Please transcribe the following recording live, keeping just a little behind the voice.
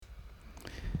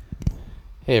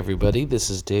Hey everybody, this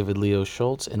is David Leo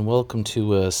Schultz, and welcome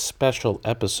to a special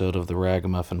episode of the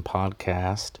Ragamuffin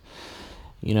Podcast.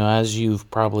 You know, as you've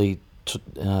probably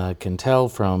can tell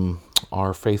from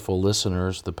our faithful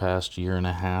listeners the past year and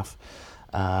a half,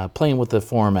 playing with the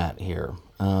format here.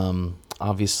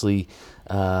 Obviously,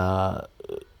 I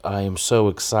am so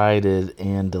excited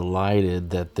and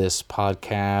delighted that this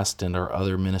podcast and our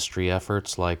other ministry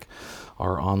efforts like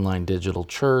our online digital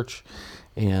church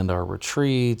and our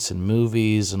retreats and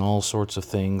movies and all sorts of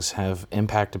things have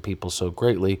impacted people so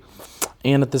greatly.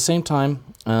 And at the same time,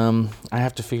 I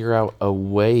have to figure out a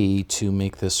way to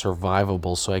make this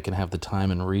survivable so I can have the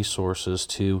time and resources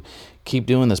to keep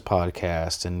doing this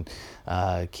podcast and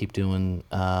keep doing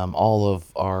all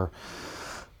of our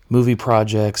movie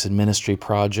projects and ministry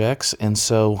projects. And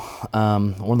so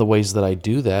one of the ways that I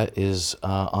do that is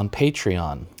on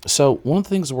Patreon. So one of the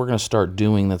things that we're going to start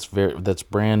doing that's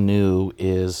brand new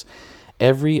is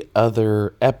every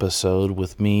other episode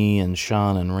with me and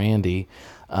Sean and Randy,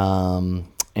 and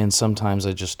sometimes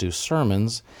I just do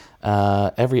sermons.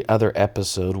 Every other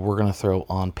episode we're going to throw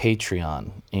on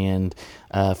Patreon. And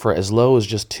for as low as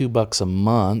just $2 a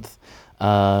month,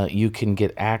 you can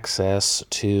get access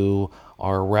to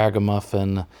our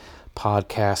Ragamuffin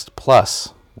Podcast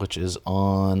Plus, which is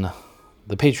on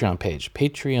the Patreon page,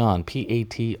 Patreon,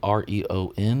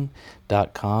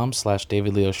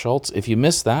 patreon.com/David Leo Schultz. If you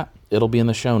missed that, it'll be in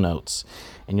the show notes,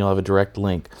 and you'll have a direct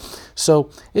link.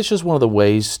 So it's just one of the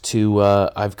ways to,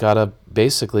 I've got to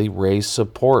basically raise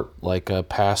support like a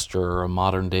pastor or a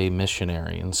modern day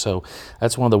missionary. And so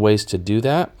that's one of the ways to do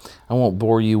that. I won't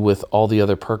bore you with all the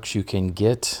other perks you can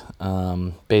get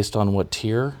based on what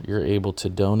tier you're able to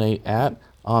donate at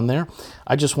on there.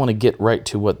 I just want to get right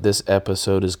to what this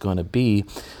episode is going to be.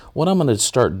 What I'm going to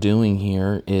start doing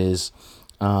here is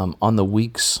on the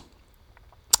weeks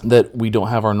that we don't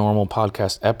have our normal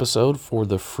podcast episode for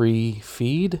the free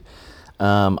feed,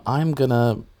 I'm going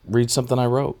to read something I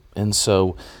wrote. And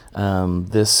so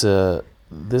this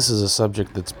is a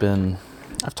subject that's been,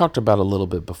 I've talked about a little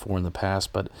bit before in the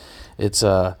past, but it's,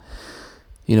 for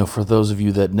those of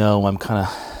you that know, I'm kind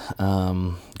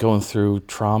of going through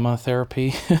trauma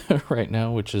therapy right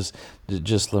now, which is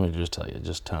just, let me just tell you,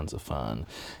 just tons of fun.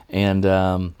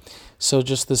 And so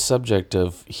just the subject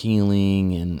of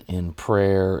healing and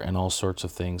prayer and all sorts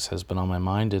of things has been on my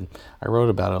mind, and I wrote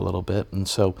about it a little bit. And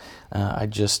so I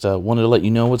just wanted to let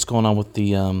you know what's going on with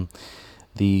the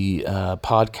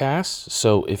podcast.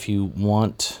 So if you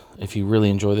really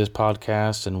enjoy this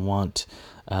podcast and want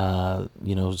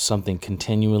something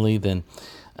continually, then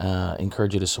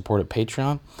encourage you to support at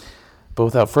Patreon. But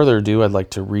without further ado, I'd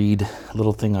like to read a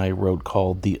little thing I wrote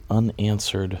called The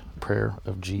Unanswered Prayer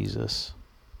of Jesus.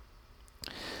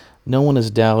 No one is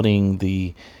doubting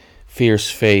the fierce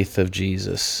faith of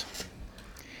Jesus.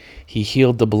 He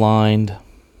healed the blind,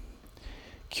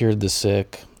 cured the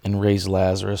sick, and raised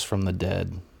Lazarus from the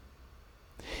dead.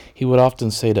 He would often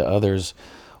say to others,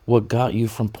 "What got you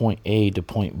from point A to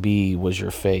point B was your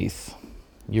faith.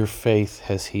 Your faith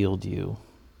has healed you."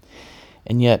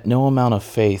 And yet no amount of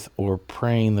faith or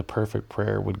praying the perfect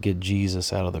prayer would get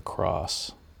Jesus out of the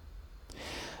cross.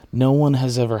 No one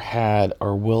has ever had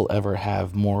or will ever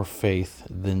have more faith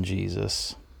than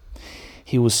Jesus.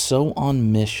 He was so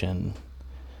on mission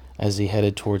as he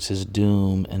headed towards his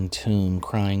doom and tomb,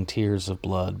 crying tears of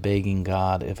blood, begging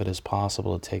God, if it is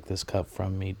possible to take this cup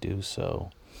from me, do so.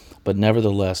 But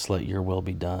nevertheless, let your will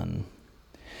be done.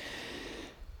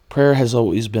 Prayer has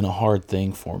always been a hard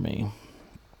thing for me.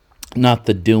 Not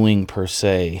the doing per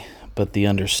se, but the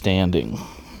understanding.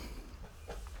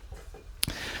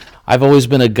 I've always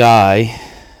been a guy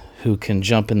who can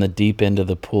jump in the deep end of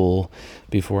the pool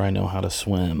before I know how to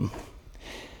swim.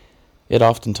 It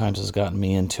oftentimes has gotten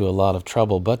me into a lot of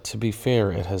trouble, but to be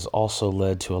fair, it has also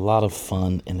led to a lot of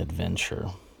fun and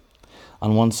adventure.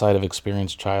 On one side, I've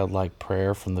experienced childlike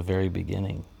prayer from the very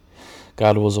beginning.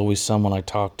 God was always someone I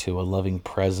talked to, a loving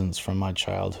presence from my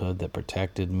childhood that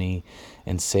protected me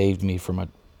and saved me from a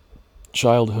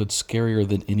childhood scarier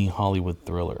than any Hollywood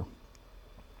thriller.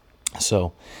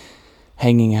 So,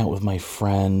 hanging out with my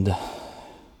friend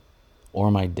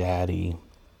or my daddy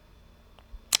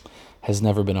has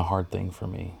never been a hard thing for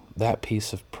me. That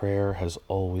piece of prayer has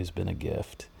always been a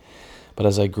gift. But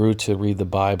as I grew to read the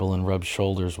Bible and rub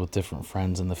shoulders with different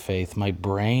friends in the faith, my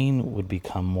brain would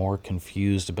become more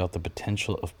confused about the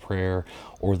potential of prayer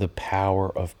or the power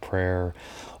of prayer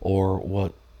or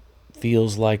what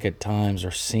feels like at times or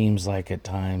seems like at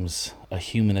times a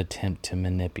human attempt to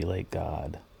manipulate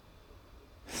God.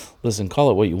 Listen, call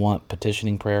it what you want: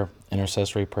 petitioning prayer,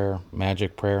 intercessory prayer,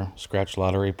 magic prayer, scratch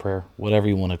lottery prayer, whatever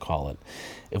you want to call it.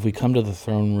 If we come to the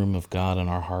throne room of God in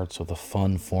our hearts with a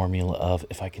fun formula of,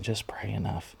 if I can just pray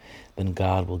enough, then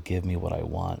God will give me what I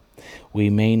want. We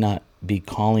may not be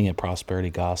calling it prosperity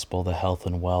gospel, the health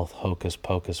and wealth, hocus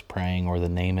pocus praying, or the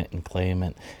name it and claim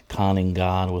it, conning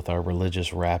God with our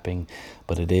religious wrapping,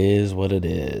 but it is what it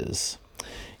is.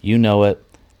 You know it,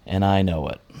 and I know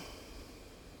it.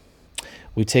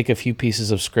 We take a few pieces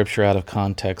of scripture out of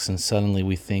context, and suddenly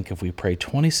we think if we pray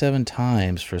 27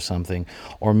 times for something,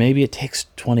 or maybe it takes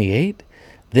 28,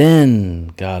 then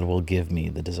God will give me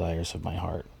the desires of my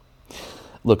heart.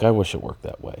 Look, I wish it worked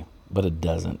that way, but it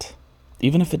doesn't.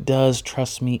 Even if it does,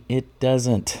 trust me, it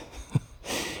doesn't.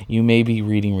 You may be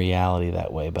reading reality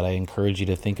that way, but I encourage you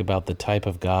to think about the type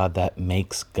of God that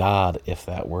makes God, if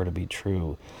that were to be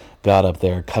true. God up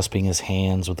there cusping his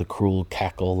hands with a cruel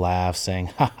cackle laugh, saying,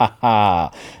 ha ha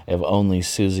ha, if only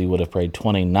Susie would have prayed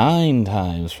 29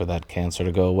 times for that cancer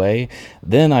to go away,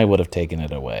 then I would have taken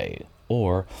it away.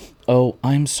 Or, oh,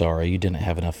 I'm sorry, you didn't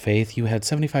have enough faith. You had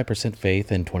 75% faith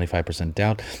and 25%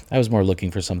 doubt. I was more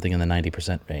looking for something in the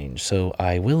 90% range. So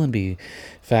I will, in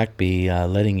fact, be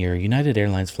letting your United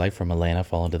Airlines flight from Atlanta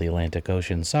fall into the Atlantic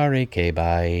Ocean. Sorry, okay,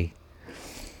 bye.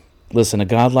 Listen, a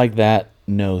God like that,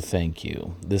 no thank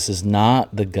you. This is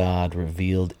not the God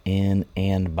revealed in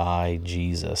and by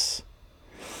Jesus.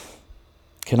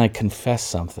 Can I confess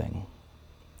something?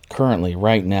 Currently,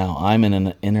 right now, I'm in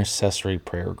an intercessory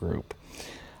prayer group.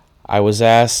 I was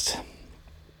asked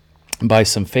by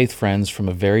some faith friends from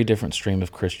a very different stream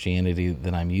of Christianity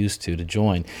than I'm used to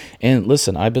join. And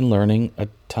listen, I've been learning a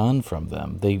ton from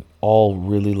them. They all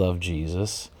really love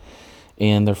Jesus,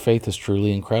 and their faith is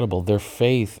truly incredible. Their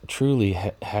faith truly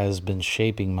has been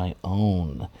shaping my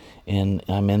own, and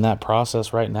I'm in that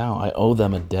process right now. I owe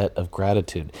them a debt of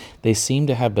gratitude. They seem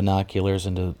to have binoculars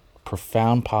into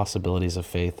profound possibilities of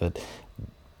faith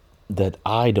that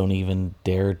I don't even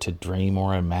dare to dream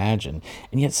or imagine.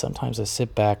 And yet sometimes I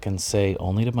sit back and say,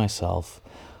 only to myself,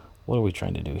 what are we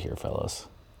trying to do here, fellas?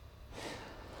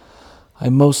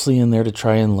 I'm mostly in there to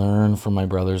try and learn from my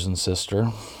brothers and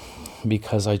sister,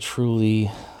 because I truly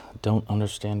don't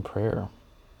understand prayer.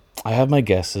 I have my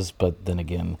guesses, but then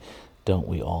again, don't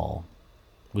we all?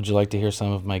 Would you like to hear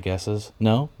some of my guesses?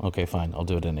 No? Okay, fine. I'll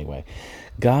do it anyway.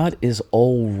 God is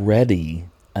already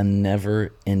a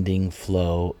never-ending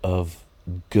flow of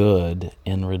good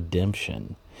and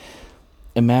redemption.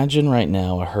 Imagine right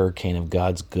now a hurricane of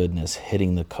God's goodness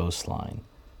hitting the coastline.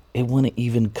 It wouldn't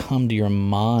even come to your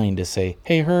mind to say,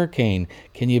 hey, hurricane,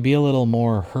 can you be a little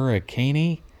more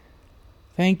hurricane-y?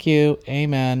 Thank you.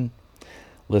 Amen.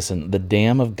 Listen, the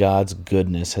dam of God's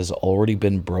goodness has already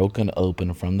been broken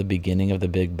open from the beginning of the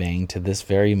Big Bang to this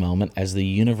very moment as the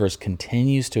universe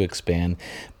continues to expand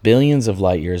billions of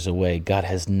light years away. God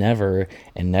has never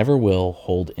and never will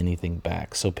hold anything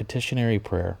back. So petitionary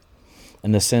prayer,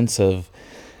 in the sense of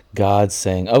God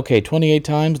saying, okay, 28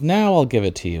 times, now I'll give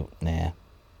it to you. Nah.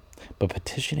 But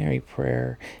petitionary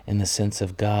prayer in the sense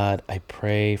of, God, I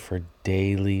pray for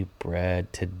daily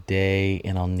bread today,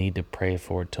 and I'll need to pray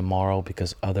for it tomorrow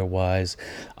because otherwise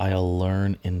I'll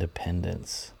learn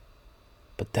independence.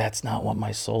 But that's not what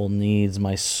my soul needs.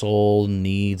 My soul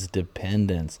needs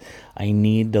dependence. I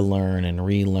need to learn and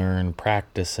relearn,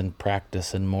 practice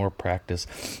and more practice,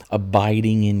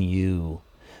 abiding in you.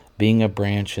 Being a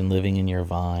branch and living in your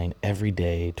vine every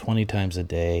day, 20 times a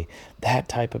day, that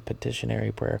type of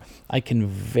petitionary prayer, I can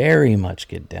very much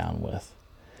get down with.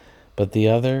 But the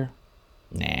other,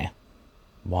 nah.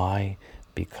 Why?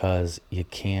 Because you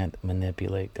can't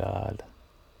manipulate God.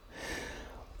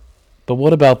 But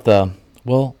what about a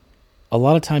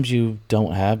lot of times you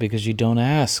don't have because you don't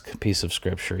ask piece of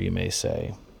scripture, you may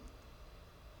say.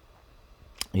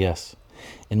 Yes.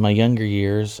 In my younger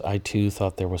years, I too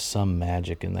thought there was some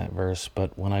magic in that verse,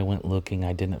 but when I went looking,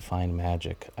 I didn't find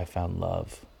magic. I found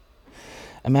love.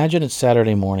 Imagine it's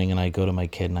Saturday morning and I go to my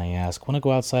kid and I ask, want to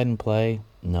go outside and play?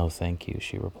 No, thank you,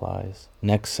 she replies.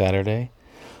 Next Saturday,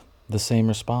 the same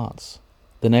response.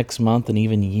 The next month and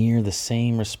even year, the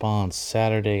same response,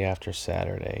 Saturday after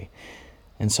Saturday.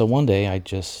 And so one day I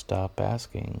just stopped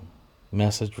asking.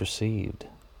 Message received.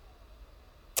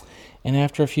 And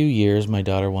after a few years, my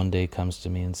daughter one day comes to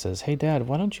me and says, hey, Dad,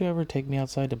 why don't you ever take me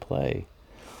outside to play?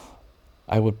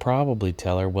 I would probably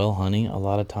tell her, well, honey, a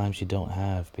lot of times you don't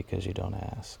have because you don't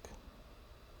ask.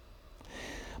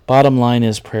 Bottom line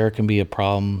is prayer can be a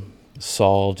problem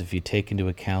solved if you take into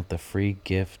account the free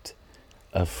gift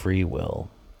of free will,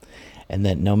 and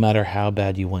that no matter how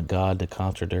bad you want God to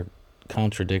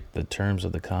contradict the terms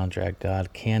of the contract,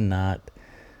 God cannot,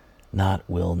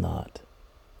 will not.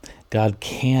 God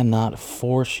cannot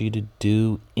force you to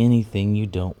do anything you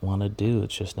don't want to do.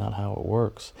 It's just not how it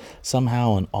works.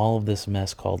 Somehow, in all of this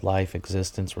mess called life,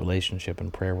 existence, relationship,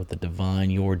 and prayer with the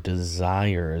divine, your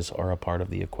desires are a part of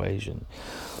the equation.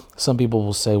 Some people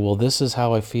will say, well, this is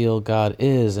how I feel God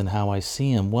is and how I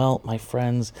see him. Well, my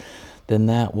friends, then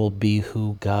that will be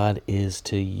who God is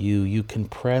to you. You can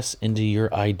press into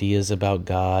your ideas about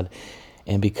God,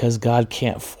 and because God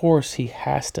can't force, he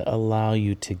has to allow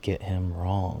you to get him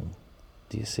wrong.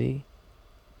 Do you see?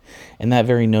 And that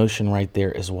very notion right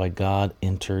there is why God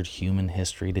entered human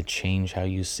history, to change how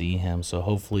you see him. So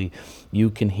hopefully you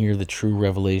can hear the true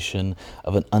revelation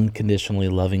of an unconditionally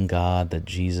loving God that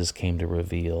Jesus came to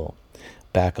reveal.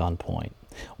 Back on point.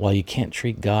 While you can't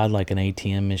treat God like an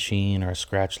ATM machine or a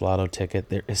scratch lotto ticket,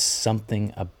 there is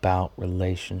something about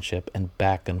relationship and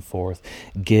back and forth,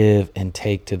 give and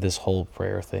take to this whole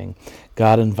prayer thing.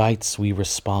 God invites, we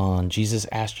respond. Jesus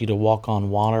asked you to walk on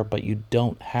water, but you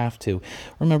don't have to.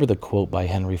 Remember the quote by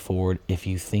Henry Ford, if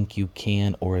you think you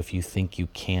can or if you think you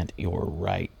can't, you're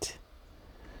right.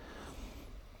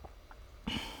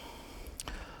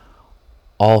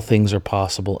 All things are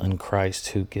possible in Christ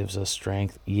who gives us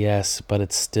strength. Yes, but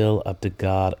it's still up to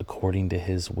God according to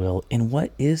his will. And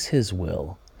what is his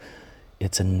will?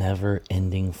 It's a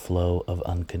never-ending flow of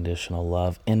unconditional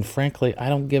love. And frankly, I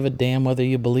don't give a damn whether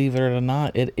you believe it or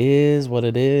not. It is what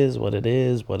it is, what it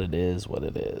is, what it is, what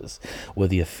it is.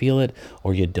 Whether you feel it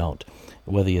or you don't.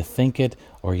 Whether you think it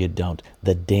or you don't.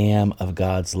 The dam of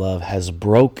God's love has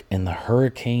broke, and the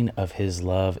hurricane of his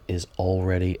love is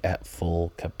already at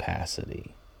full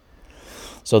capacity.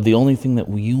 So the only thing that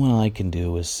you and I can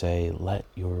do is say, let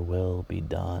your will be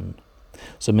done.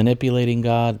 So manipulating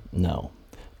God? No.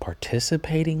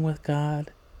 Participating with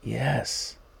God?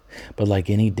 Yes. But like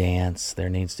any dance, there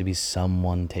needs to be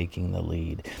someone taking the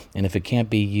lead. And if it can't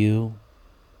be you,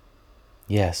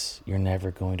 yes, you're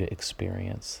never going to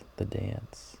experience the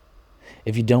dance.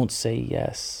 If you don't say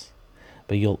yes,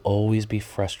 but you'll always be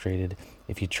frustrated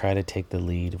if you try to take the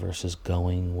lead versus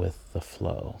going with the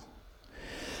flow.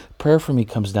 Prayer for me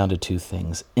comes down to two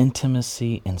things,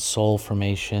 intimacy and soul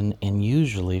formation, and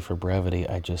usually for brevity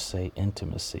I just say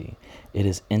intimacy. It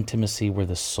is intimacy where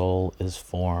the soul is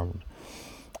formed.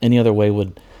 Any other way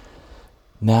would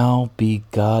now be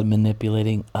God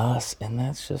manipulating us, and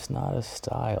that's just not a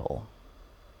style.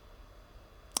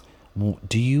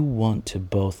 Do you want to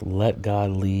both let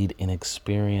God lead and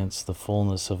experience the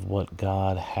fullness of what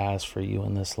God has for you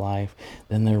in this life?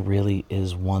 Then there really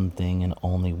is one thing and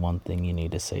only one thing you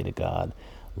need to say to God.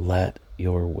 Let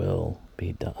your will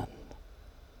be done.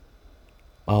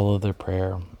 All other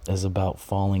prayer is about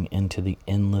falling into the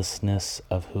endlessness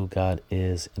of who God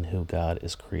is and who God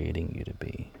is creating you to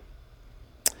be.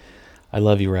 I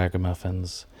love you,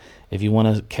 Ragamuffins. If you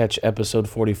want to catch episode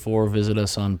 44, visit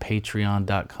us on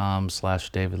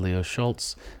patreon.com/David Leo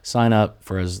Schultz. Sign up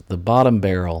for the bottom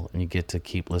barrel, and you get to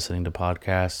keep listening to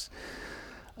podcasts.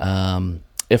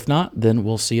 If not, then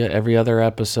we'll see you every other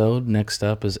episode. Next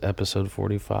up is episode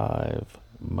 45.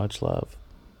 Much love.